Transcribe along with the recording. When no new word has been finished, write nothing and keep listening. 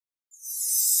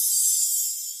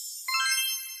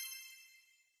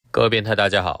各位变态大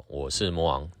家好，我是魔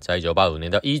王。在1985年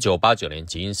到1989年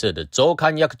集英社的周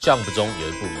刊 Jump 中有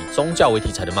一部以宗教为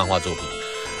题材的漫画作品，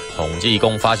统计一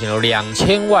共发行了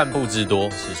2000万部之多，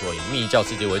是说以密教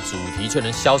世界为主题却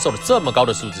能销售了这么高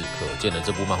的数字，可见了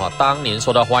这部漫画当年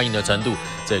受到欢迎的程度。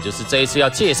这也就是这一次要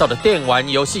介绍的电玩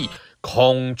游戏《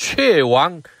孔雀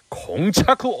王孔雀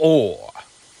王》。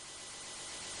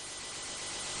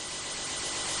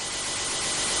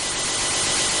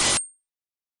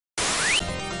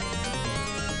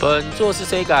本作是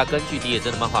SEGA 根据第野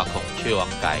真的漫画《孔雀王》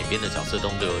改编的角色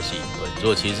动作游戏。本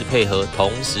作其实是配合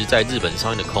同时在日本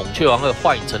上映的《孔雀王2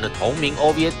 幻影城》的同名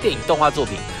OVA 电影动画作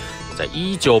品，在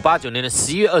1989年的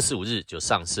11月25日就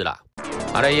上市啦。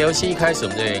好的，游戏一开始我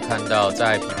们就可以看到，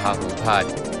在琵琶湖畔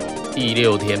第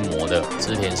六天魔的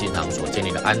织田信长所建立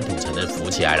的安土城的浮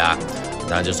起来啦。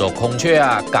那就说孔雀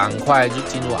啊，赶快就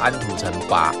进入安土城，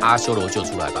把阿修罗救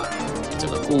出来吧。整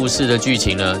个故事的剧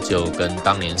情呢，就跟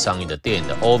当年上映的电影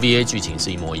的 OVA 剧情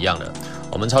是一模一样的。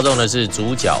我们操纵的是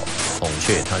主角孔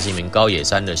雀，他是一名高野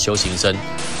山的修行生。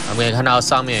我们可以看到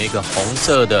上面有一个红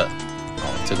色的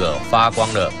这个发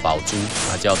光的宝珠，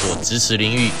它叫做直持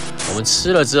灵玉。我们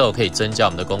吃了之后可以增加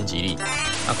我们的攻击力。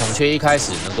那孔雀一开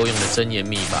始能够用的真言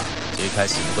秘法，就一开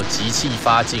始能够集气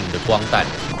发进的光弹。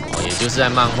也就是在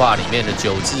漫画里面的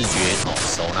九字诀，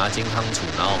手拿金康杵，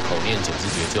然后口念九字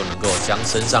诀，就能够将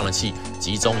身上的气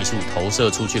集中一处投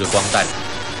射出去的光弹。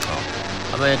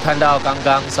我们看到刚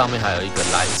刚上面还有一个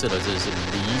蓝色的，这是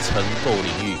离尘垢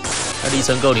灵玉。那离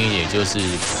尘垢灵玉也就是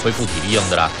恢复体力用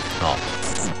的啦。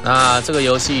那这个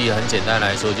游戏很简单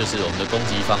来说，就是我们的攻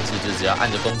击方式，就只要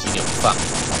按着攻击钮放，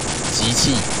集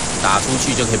气打出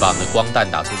去就可以把我们的光弹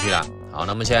打出去啦。好，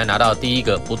那么现在拿到第一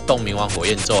个不动冥王火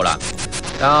焰咒啦。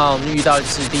然后我们遇到的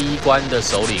是第一关的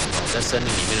首领，在森林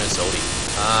里面的首领，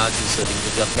他就是设定就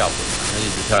是要跳轨，他一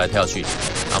直跳来跳去。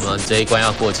那么这一关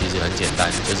要过其实很简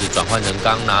单，就是转换成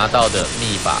刚拿到的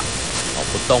秘法，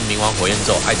不动冥王火焰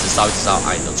咒，一直烧一直烧，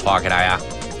就刷起来啊。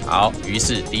好，于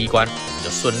是第一关我们就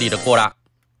顺利的过啦。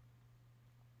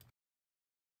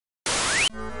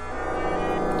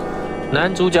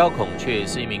男主角孔雀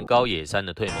是一名高野山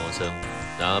的退魔僧，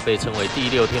然而被称为第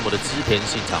六天魔的织田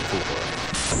信长复活了。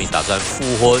并打算复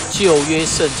活旧约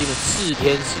圣经的智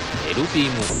天使ケルビ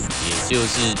ム，也就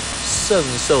是圣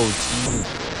兽基路伯，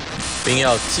并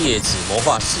要借此谋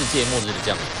划世界末日的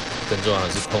降临。更重要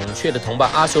的是，孔雀的同伴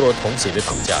阿修罗同时也被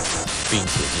绑架了，并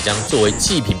且即将作为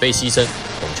祭品被牺牲。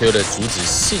孔雀为了阻止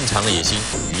信长的野心，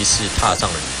于是踏上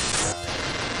了旅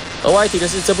程。额外提的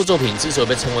是，这部作品之所以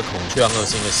被称为《孔雀王2》，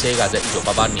是因为 SEGA 在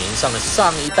1988年上的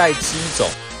上一代机种。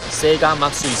SEGA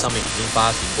Max 上面已经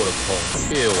发行过了孔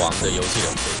雀王的游戏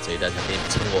了，所以这一代才被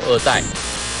称为2代。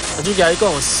那主角一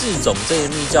共有4种真言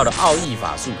密教的奥义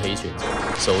法术可以选择。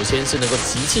首先是能够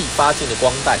集气发进的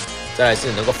光弹，再来是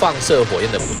能够放射火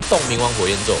焰的不动冥王火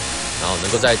焰咒，然后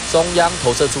能够在中央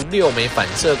投射出6枚反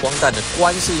射光弹的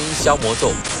观世音消魔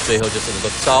咒，最后就是能够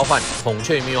召唤孔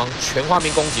雀冥王全画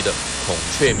面攻击的孔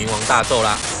雀冥王大咒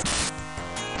啦。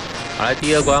好，来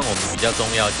第二关，我们比较重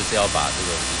要就是要把这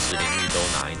个直持灵玉都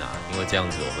拿一拿，因为这样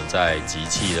子我们在集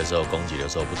气的时候、攻击的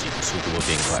时候，不仅速度会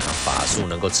变快，然后法术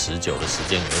能够持久的时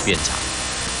间也会变长。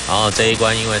然后这一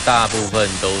关因为大部分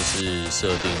都是设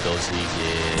定都是一些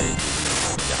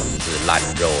就是烂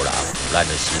肉啦、腐烂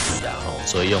的尸体啦，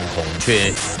所以用孔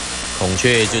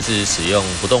雀就是使用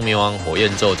不动冥王火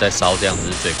焰咒在烧，这样子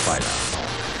是最快的。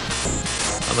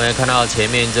我们看到前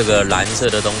面这个蓝色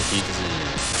的东西就是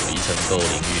离尘垢灵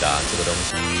玉啦，这个东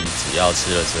西只要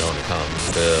吃了之后，你看我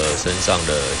们的身上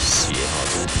的血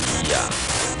这是体液啊，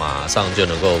马上就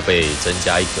能够被增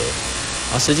加1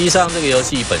格。实际上这个游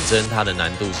戏本身它的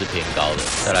难度是偏高的，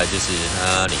再来就是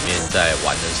它里面在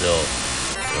玩的时候，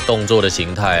动作的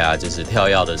形态啊，就是跳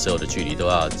跃的时候的距离都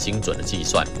要精准的计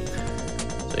算，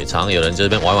所以常常有人这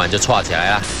边玩就岔起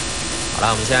来啦。好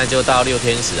啦，我们现在就到6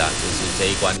天使啊，就是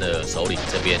这一关的首领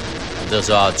这边。这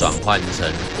时候要转换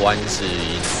成观世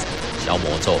音消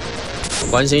魔咒，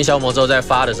观世音消魔咒在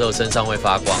发的时候身上会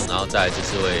发光，然后再来就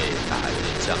是会打有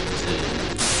点像就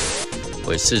是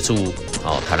会四处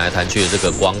弹来弹去的这个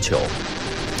光球。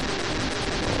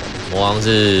魔王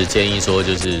是建议说，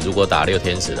就是如果打6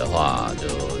天使的话，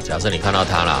就假设你看到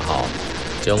它啦，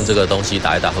就用这个东西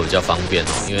打一打会比较方便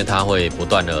因为它会不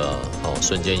断的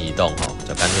瞬间移动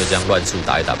就干脆这样乱数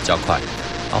打一打比较快。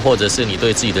或者是你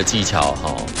对自己的技巧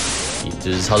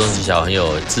就是操纵技巧很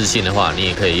有自信的话，你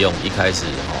也可以用一开始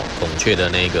孔雀的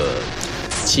那个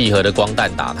契合的光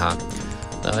弹打它。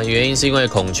原因是因为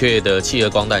孔雀的契合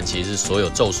光弹其实是所有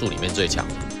咒术里面最强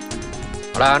的。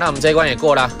好啦，那我们这一关也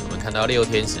过啦。我们看到6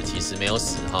天使其实没有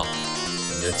死我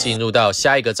们就进入到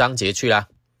下一个章节去啦。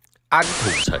安土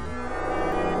城。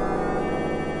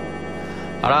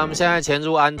好了，我们现在潜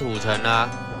入安土城啦。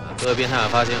各位变态有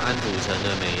发现安土城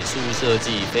的美术设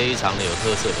计非常的有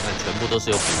特色，你看全部都是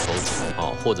由骨头组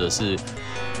哦，或者是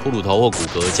骷髅头或骨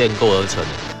骼建构而成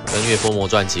的，跟《月波魔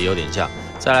传》其实有点像。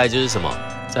再来就是什么？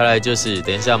再来就是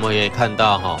等一下我们可以看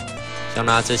到哈，像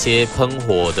它这些喷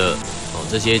火的哦，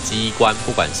这些机关，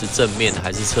不管是正面的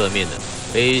还是侧面的，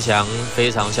非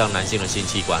常像男性的性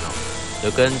器官哦，就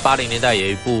跟80年代有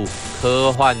一部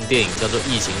科幻电影叫做《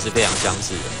异形》是非常相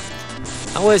似的。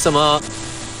那为什么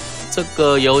这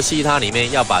个游戏它里面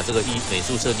要把这个美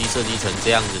术设计成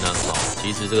这样子呢？哦，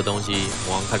其实这个东西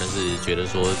魔王看的是觉得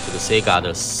说，这个 SEGA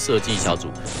的设计小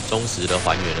组忠实的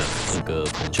还原了这个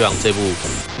孔雀王这部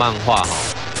漫画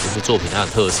这部作品它的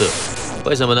特色。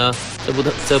为什么呢？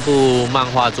这部漫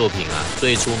画作品啊，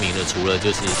最出名的除了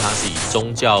就是它是以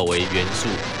宗教为元素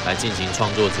来进行创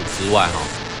作之外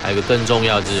还有一个更重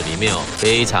要的就是里面有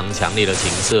非常强烈的情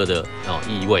色的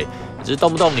意味，只是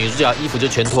动不动女主角衣服就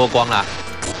全脱光啦。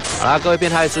好啦，各位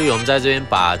变态注意，我们在这边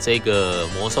把这个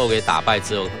魔兽给打败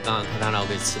之后，刚刚看到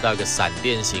可以吃到一个闪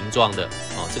电形状的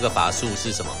这个法术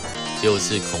是什么？就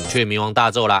是孔雀冥王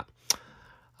大咒啦。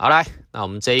好来，那我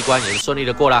们这一关也是顺利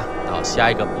的过啦，到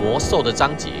下一个魔兽的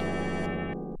章节。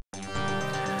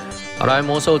好来，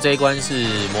魔兽这一关是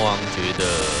魔王觉得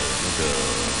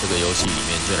这个游戏里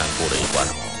面最难过的一关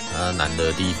它难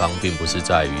的地方并不是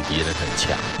在于敌人很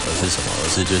强，而是什么？而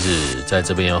是就是在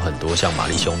这边有很多像玛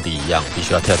丽兄弟一样必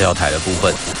须要跳台的部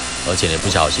分，而且你不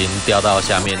小心掉到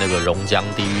下面那个熔浆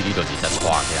地狱里头，你再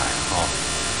滑起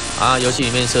来游戏里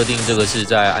面设定这个是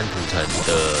在安土城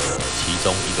的其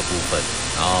中一个部分，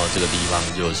然后这个地方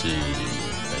就是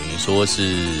等于说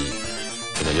是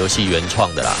这个游戏原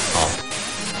创的啦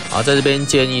好，在这边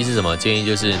建议是什么？建议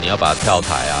就是你要把跳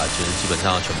台就是基本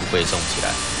上要全部背诵起来，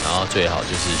然后最好就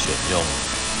是选用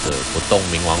不动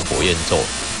冥王火焰咒。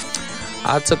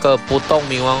这个不动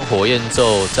冥王火焰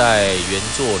咒在原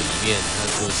作里面，它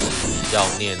就是要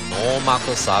念 No Mark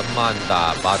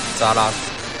Samanda Bajara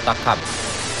Dakam。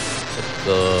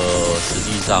这个实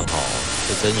际上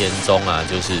这真言中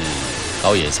就是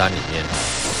高野山里面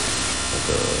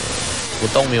这个不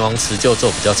动冥王持救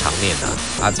咒比较常念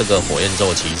这个火焰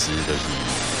咒其实就是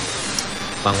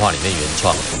漫画里面原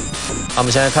创的。我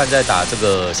们现在看在打这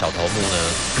个小头目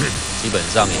呢，基本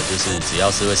上也就是只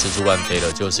要是会四处乱飞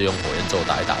的，就是用火焰咒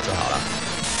打一打就好了。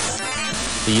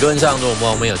理论上，如果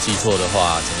魔王没有记错的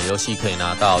话，整个游戏可以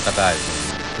拿到大概5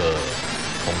个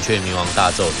孔雀冥王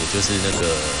大咒，也就是那个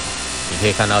你可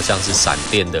以看到像是闪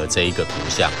电的这一个图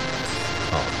像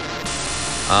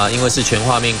因为是全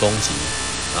画面攻击。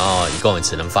然后一共也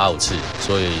只能发5次，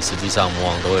所以实际上魔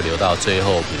王都会留到最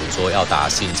后，比如说要打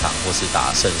信场或是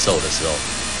打圣兽的时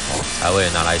候，才会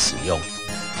拿来使用。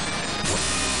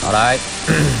好来，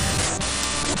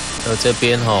这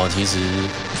边其实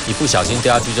一不小心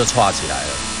掉下去就岔起来了，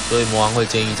所以魔王会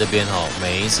建议这边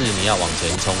每一次你要往前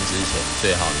冲之前，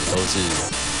最好你都是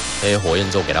黑火焰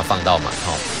咒给它放到满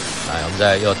来，我们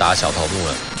再又打小头目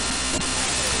了。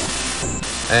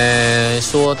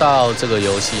说到这个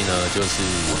游戏呢，就是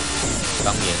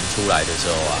当年出来的时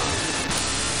候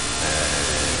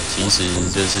其实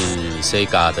就是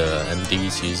SEGA 的 MD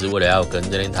其实是为了要跟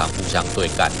任天堂互相对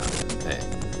干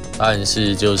但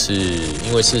是就是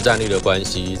因为市占率的关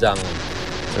系，让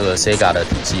这个 SEGA 的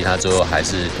体系它最后还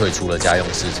是退出了家用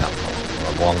市场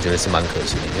魔王觉得是蛮可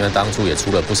惜的，因为当初也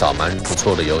出了不少蛮不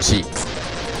错的游戏。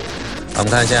我们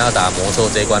看现在要打魔兽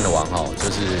这一关的王就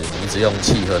是你一直用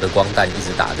契合的光弹一直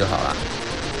打就好了，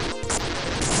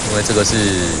因为这个是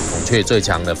孔雀最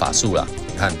强的法术啦。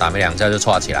你看打没2下就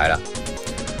岔起来了。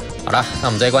好啦，那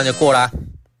我们这一关就过啦。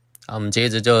我们接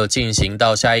着就进行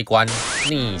到下一关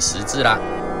逆十字啦。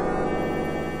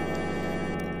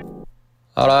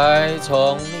好来，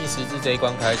从逆十字这一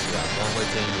关开始魔王会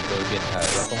建议各位变态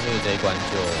要攻略这一关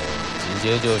就直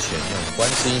接就选用观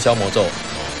世音消魔咒。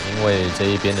因为这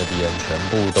一边的敌人全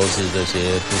部都是这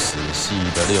些不死系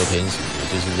的6天使，也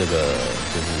就是这个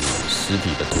尸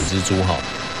体的土蜘蛛那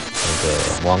个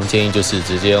魔王建议就是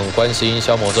直接用观世音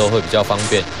消魔咒会比较方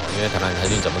便因为弹来弹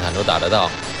去怎么弹都打得到。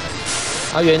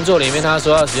原作里面他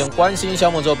说要使用观世音消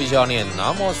魔咒必须要念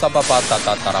南无萨巴巴达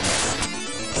达达拉摩，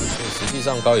实际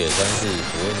上高野山是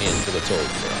不会念这个咒语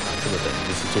的这个等于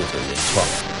就是作者原创。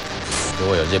就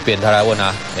会有些变态来问魔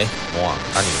王，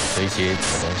你这些什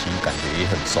么东西感觉也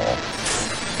很熟。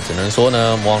我只能说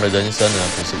呢，魔王的人生呢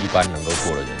不是一般能够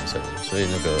过的人生，所以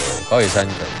那个高野山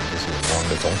等于就是魔王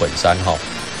的总本山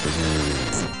就是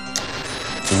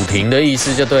主庭的意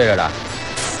思就对了啦。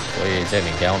所以这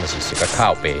名天我们是写个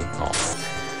靠背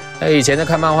以前在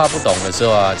看漫画不懂的时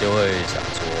候就会想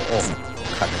说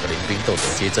看那个临兵斗者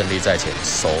皆阵列在前，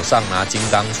手上拿金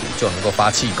刚杵就能够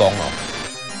发气功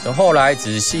就后来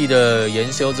仔细的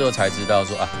研修之后才知道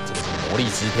说啊，这个是魔力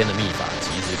之天的秘法，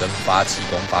其实跟发气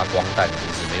功、发光弹就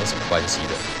是没有什么关系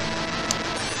的。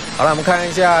好了，我们看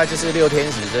一下，就是六天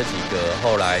使这几个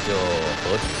后来就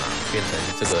合体嘛，变成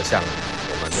这个像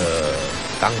我们的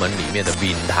肛门里面的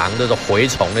敏堂这种蛔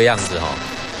虫的样子哈。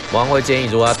魔王会建议，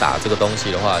如果要打这个东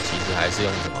西的话，其实还是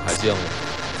用什么？还是用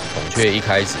孔雀一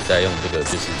开始在用这个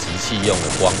就是集气用的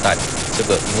光弹，这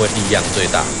个因为力量最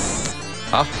大。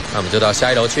好，那我们就到下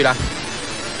一楼去啦。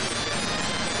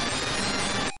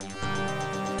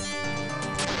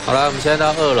好了，我们现在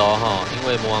到2楼哈，因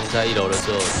为魔王在1楼的时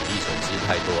候体力损失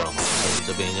太多了哈，所以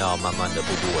这边要慢慢的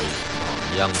步步为营啊。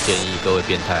一样建议各位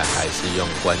变态还是用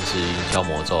观世音敲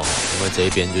魔咒哈，因为这一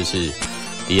边就是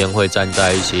敌人会站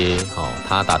在一些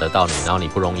他打得到你，然后你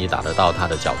不容易打得到他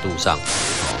的角度上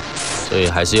所以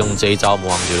还是用这一招魔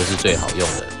王觉得是最好用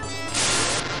的。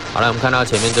好了，我们看到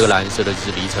前面这个蓝色的就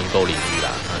是离尘沟领域啦，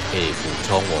那可以补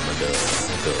充我们的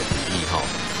那个体力哈。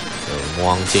魔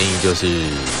王建议就是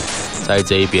在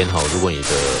这一边哈，如果你的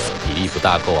体力不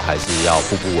大够，还是要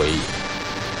步步为营。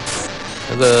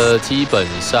那个基本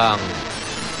上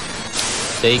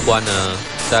这一关呢，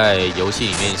在游戏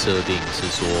里面设定是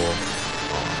说，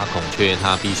它孔雀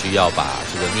它必须要把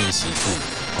这个逆十字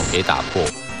给打破，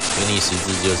因为逆十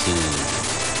字就是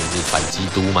反基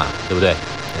督嘛，对不对？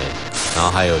然后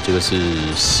还有这个是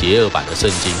邪恶版的圣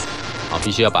经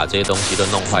必须要把这些东西都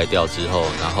弄坏掉之后，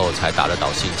然后才打得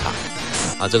倒信长。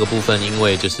这个部分因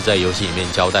为就是在游戏里面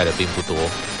交代的并不多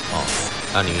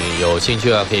那你有兴趣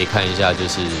的话可以看一下，就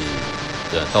是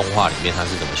动画里面它是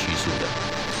怎么叙述的。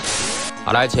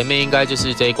好，来前面应该就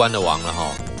是这一关的王了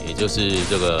哈，也就是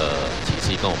这个其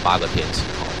实一共有8个天使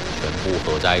全部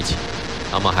合在一起。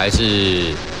那么还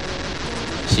是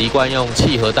习惯用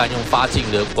气核弹、用发劲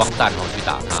的光弹去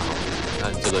打它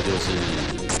看这个就是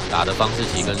打的方式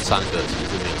其实跟上一个其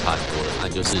实是没有差很多的，那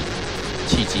就是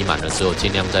气积满了之后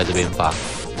尽量在这边发，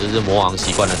这是魔王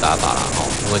习惯的打法啦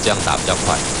因为这样打比较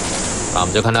快。那我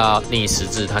们就看到逆十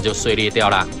字它就碎裂掉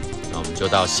啦，那我们就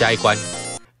到下一关，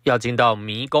要进到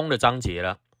迷宫的章节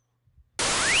了。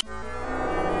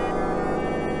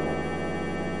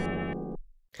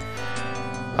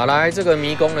好，来这个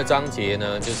迷宫的章节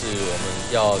呢，就是我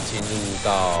们要进入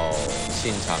到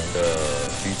信长的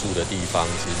居住的地方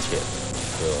之前，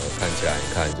看起来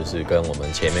你看就是跟我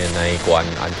们前面那一关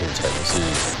安土城是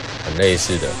很类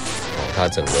似的它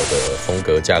整个的风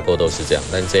格架构都是这样，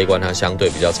但这一关它相对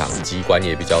比较长，机关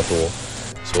也比较多，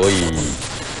所以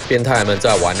变态们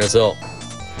在玩的时候，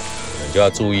你就要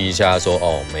注意一下说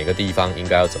每个地方应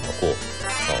该要怎么过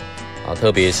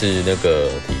特别是那个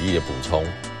体力的补充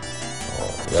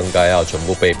应该要全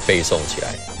部背诵起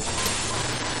来。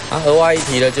额外一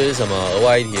提的就是什么？额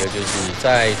外一提的就是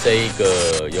在这一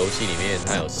个游戏里面，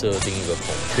它有设定一个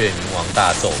孔雀冥王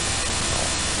大咒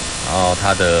然后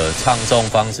它的唱诵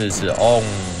方式是 Om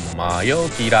Mayo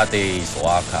Kirade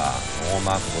Soaka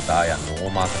Noma Kodaya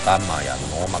Noma Kadama Ya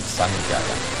Noma Sangya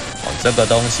Ya。这个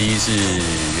东西是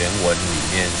原文里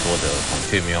面说的孔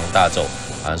雀冥王大咒。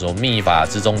说秘法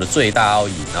之中的最大奥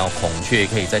义，然后孔雀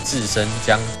可以在自身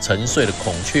将沉睡的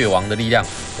孔雀王的力量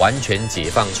完全解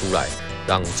放出来，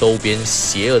让周边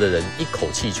邪恶的人一口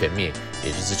气全灭，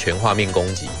也就是全画面攻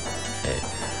击。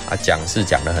讲是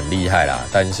讲得很厉害啦，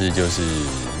但是就是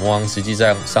魔王实际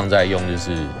上在用，就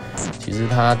是其实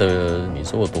他的你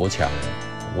说有多强，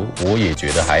我也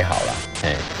觉得还好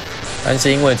啦。但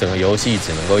是因为整个游戏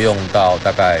只能够用到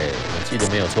大概我记得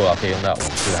没有错可以用到5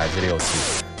次还是6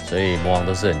次。所以魔王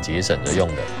都是很节省着用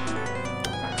的。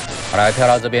好，来跳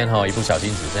到这边一不小心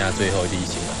只剩下最后一滴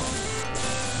血了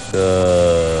这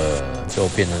个就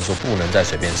变成说不能再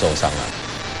随便受伤了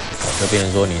就变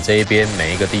成说你这一边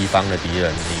每一个地方的敌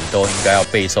人你都应该要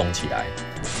背诵起来。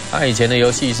以前的游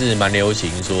戏是蛮流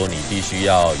行说你必须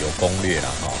要有攻略啦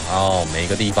然后每一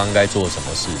个地方该做什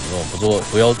么事，如果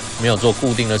没有做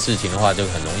固定的事情的话，就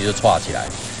很容易就岔起来。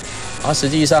实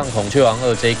际上孔雀王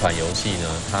2这一款游戏呢，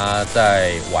它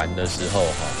在玩的时候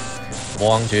魔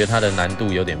王觉得它的难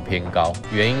度有点偏高，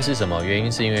原因是什么？原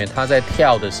因是因为它在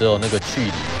跳的时候那个距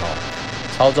离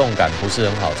操纵感不是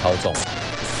很好操纵，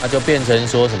它就变成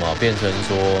说什么？变成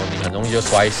说你很容易就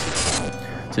摔死。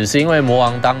只是因为魔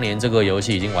王当年这个游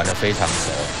戏已经玩得非常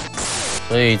熟，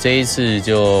所以这一次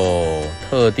就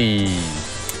特地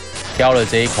挑了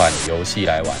这一款游戏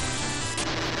来玩。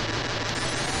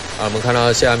我们看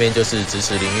到下面就是直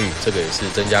视领域，这个也是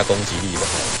增加攻击力的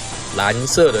蓝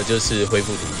色的就是恢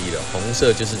复体力的，红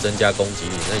色就是增加攻击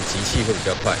力，那你集气会比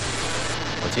较快。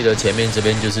我记得前面这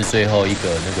边就是最后一个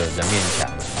那个人面墙，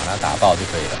把它打爆就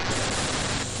可以了。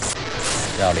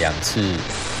要2次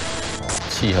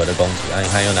气核的攻击，你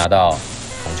看又拿到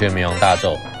孔雀冥王大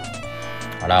咒。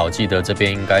好啦，我记得这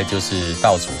边应该就是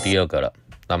倒数第2个了，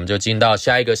那我们就进到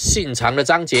下一个信长的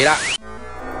章节啦。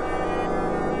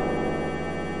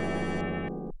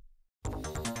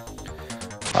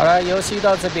好啦，游戏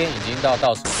到这边已经到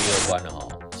倒数第2关了哈。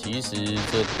其实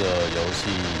这个游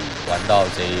戏玩到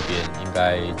这一边，应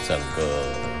该整个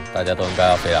大家都应该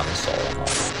要非常熟了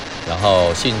哈。然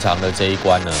后信长的这一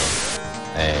关呢，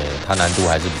它难度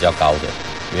还是比较高的。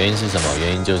原因是什么？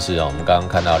原因就是我们刚刚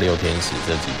看到六天使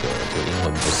这几个就阴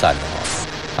魂不散的哈，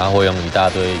他会用一大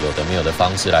堆有的没有的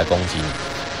方式来攻击你。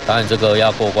当然，这个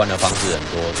要过关的方式很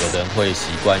多，有的人会习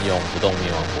惯用不动灭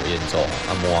亡火焰咒，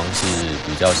魔王是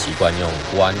比较习惯用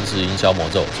观世音消魔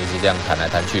咒，就是这样弹来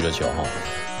弹去的球哈。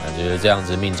觉得这样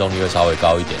子命中率会稍微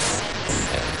高一点。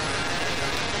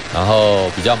然后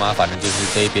比较麻烦的就是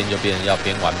这一边就变成要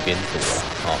边玩边躲了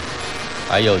哈。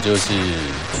还有就是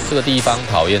这个地方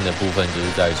讨厌的部分，就是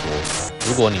在说，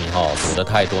如果你躲得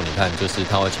太多，你看就是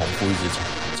它会重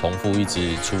复一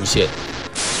直出现。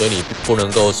所以你不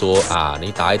能够说啊，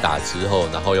你打一打之后，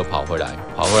然后又跑回来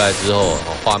之后，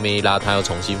画面一拉，它又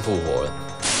重新复活了。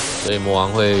所以魔王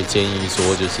会建议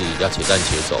说，就是要且战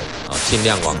且走啊，尽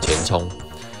量往前冲，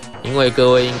因为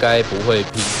各位应该不会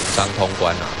拼无伤通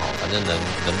关啦，反正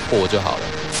能破就好了。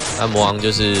那魔王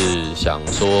就是想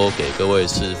说给各位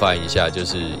示范一下，就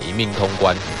是一命通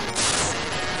关，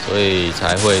所以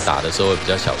才会打的时候会比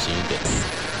较小心一点。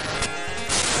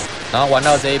然后玩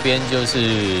到这一边就是。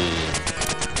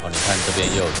你看这边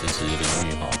又有支持领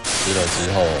域吃了之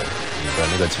后，你的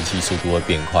那个集气速度会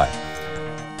变快。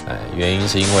原因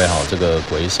是因为这个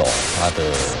鬼手它的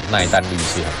耐弹率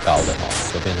是很高的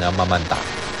就变成要慢慢打。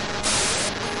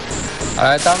好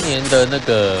来，当年的那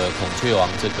个孔雀王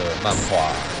这个漫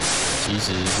画，其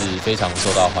实是非常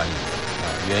受到欢迎的。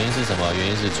原因是什么？原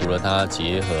因是除了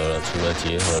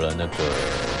结合了那个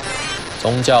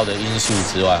宗教的因素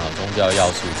之外，宗教要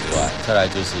素之外，再来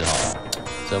就是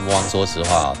这魔王说实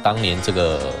话，当年这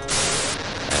个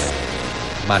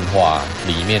漫画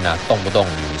里面动不动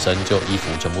女生就衣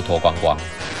服全部脱光光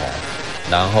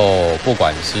然后不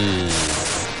管是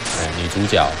女主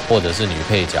角或者是女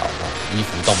配角衣服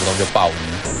动不动就爆衣，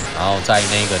然后在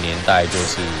那个年代就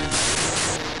是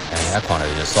他看了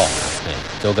就送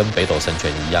就跟北斗神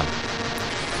拳一样。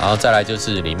然后再来就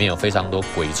是里面有非常多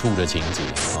鬼畜的情节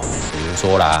比如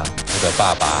说啦，那个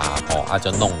爸爸就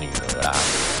弄女儿啦。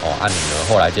女儿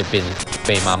后来就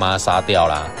被妈妈杀掉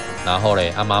啦，然后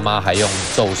嘞，妈妈还用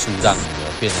咒术让女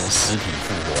儿变成尸体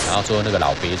复活，然后最后那个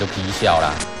老鳖就批笑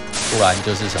啦，不然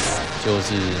就是什么，就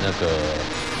是那个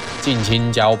近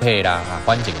亲交配啦，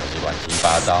欢景的是乱七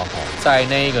八糟在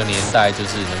那个年代，就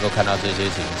是能够看到这些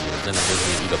情节，真的就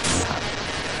是一个逼寒。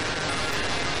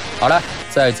好了，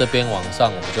在这边往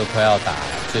上，我们就快要打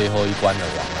最后一关的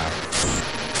王啦，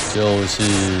就是。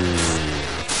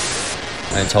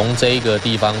从这一个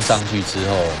地方上去之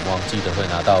后，魔王记得会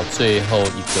拿到最后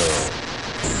一个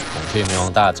孔雀冥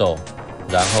王大咒，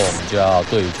然后我们就要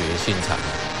对决信长。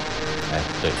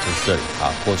对，就是这里。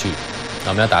好，过去。那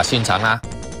我们要打信长啦。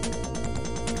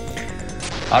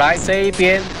好，来这一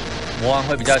边，魔王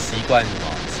会比较习惯什么？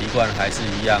习惯还是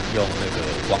一样用那个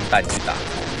光弹去打。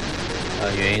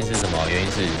原因是什么？原因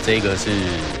是这个是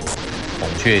孔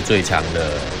雀最强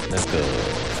的那个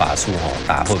法术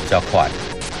打会比较快。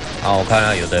然后我看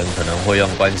到有的人可能会用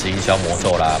观世音消魔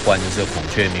咒啦，不然就是孔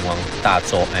雀冥王大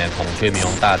咒，孔雀冥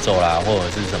王大咒啦，或者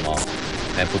是什么，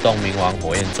不动冥王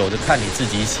火焰咒，就看你自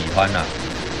己喜欢啦。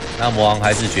那魔王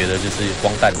还是觉得就是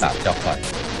光弹打比较快。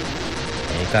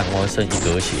看我剩1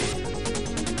格血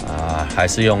啊，还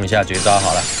是用一下绝招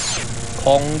好了。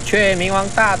孔雀冥王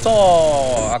大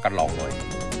咒，给弄了，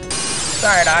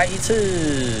再来一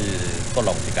次，不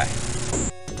弄一个。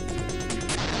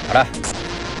好了。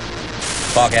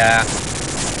抓起来，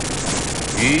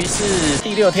于是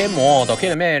第6天魔都可以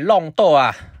里面弄到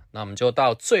啊，那我们就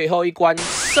到最后一关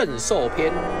圣兽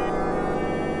篇。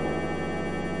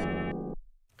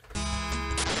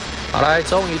好来，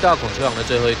终于到孔雀王的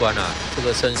最后一关了。这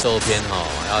个圣兽篇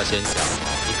要先讲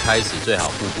一开始最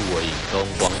好步步为营，都用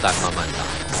光弹慢慢打。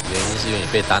原因是因为你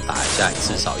被他打一下，一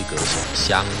次少1格血，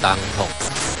相当痛。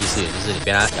意思也就是你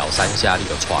被他咬3下，你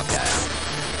就抓起来啊。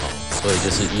所以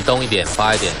就是移动一点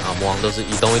发一点魔王都是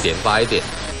移动一点发一点。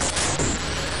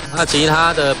那其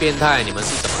他的变态你们是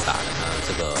怎么打的呢？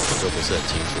这个我就不是很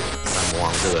清楚了。那魔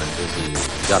王这个人就是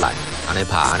比较懒，安内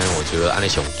爬呢，我觉得安内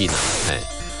熊定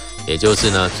也就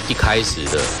是呢一开始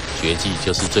的绝技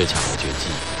就是最强的绝技。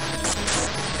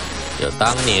有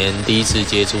当年第一次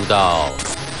接触到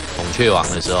孔雀王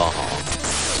的时候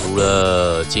除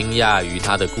了惊讶于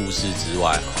他的故事之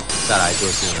外再来就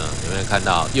是呢，你会看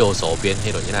到右手边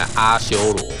黑轮现在阿修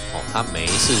罗他每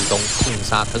一次都碰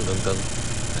杀腾，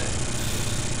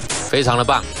非常的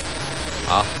棒。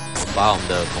好，我们把我们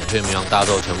的孔雀冥王大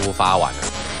咒全部发完了，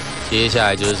接下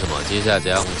来就是什么？接下来只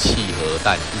要用气核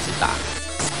弹一直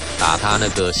打他那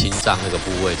个心脏那个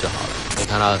部位就好了。可以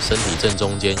看到身体正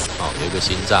中间有一个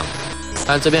心脏，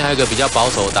但这边还有一个比较保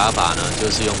守的打法呢，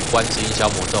就是用观世音消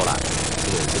魔咒啦，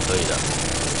这个也是可以的。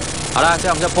好啦，这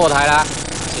样我们就破台啦。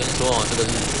先说这个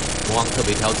是魔王特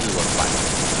别挑日文版，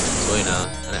所以呢，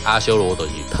阿修罗就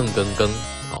是腾更更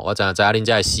我讲在阿林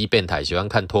家的西变态喜欢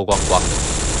看脱光光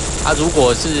的。如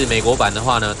果是美国版的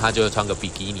话呢，他就会穿个比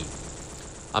基尼。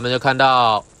他们就看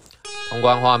到通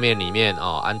关画面里面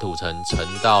安土城沉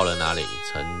到了哪里？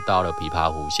沉到了琵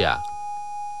琶湖下。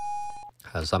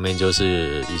上面就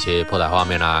是一些破台画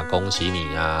面啦，恭喜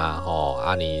你啊，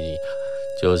你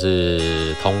就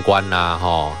是通关啦，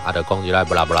的攻击来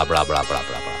不啦不啦不啦不啦不啦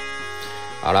不啦不啦。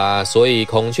好啦，所以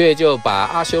孔雀就把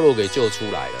阿修罗给救出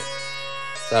来了。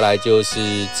再来就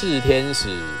是智天使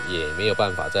也没有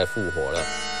办法再复活了，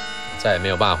再也没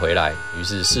有办法回来，于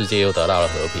是世界又得到了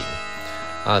和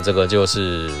平。这个就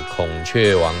是孔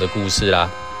雀王的故事啦。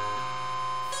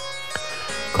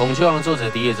孔雀王的作者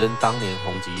荻野真当年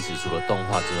红极一时，除了动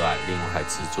画之外，另外还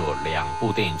制作2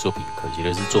部电影作品。可惜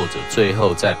的是，作者最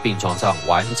后在病床上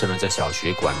完成了在小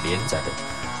学馆连载的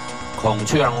《孔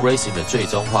雀王 Racing》的最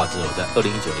终话之后，在2019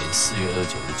年4月29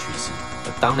日去世。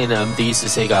当年的 MD 是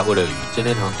SEGA 为了与任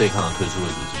天堂对抗而推出的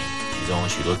主机，其中有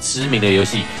许多知名的游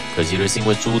戏，可惜的是因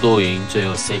为诸多原因，最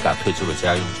后 SEGA 退出了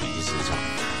家用主机市场。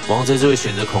魔王这次会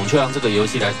选择孔雀王这个游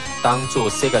戏来当做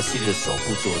SEGA 系列的首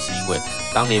部作，是因为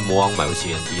当年魔王买不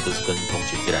起 MD 都是跟同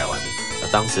学借来玩的，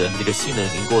当时 MD 的性能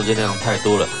赢过任天堂太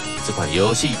多了，这款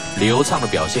游戏流畅的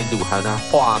表现度还有它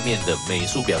画面的美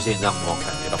术表现让魔王感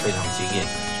觉到非常惊艳。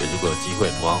所以如果有机会，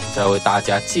魔王再为大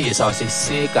家介绍一些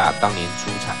SEGA 当年出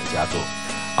产的佳作。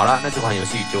好了，那这款游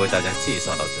戏就为大家介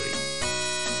绍到这里。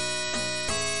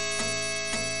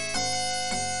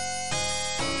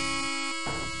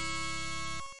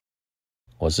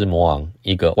我是魔王，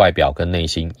一个外表跟内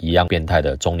心一样变态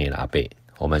的中年阿伯。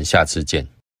我们下次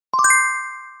见。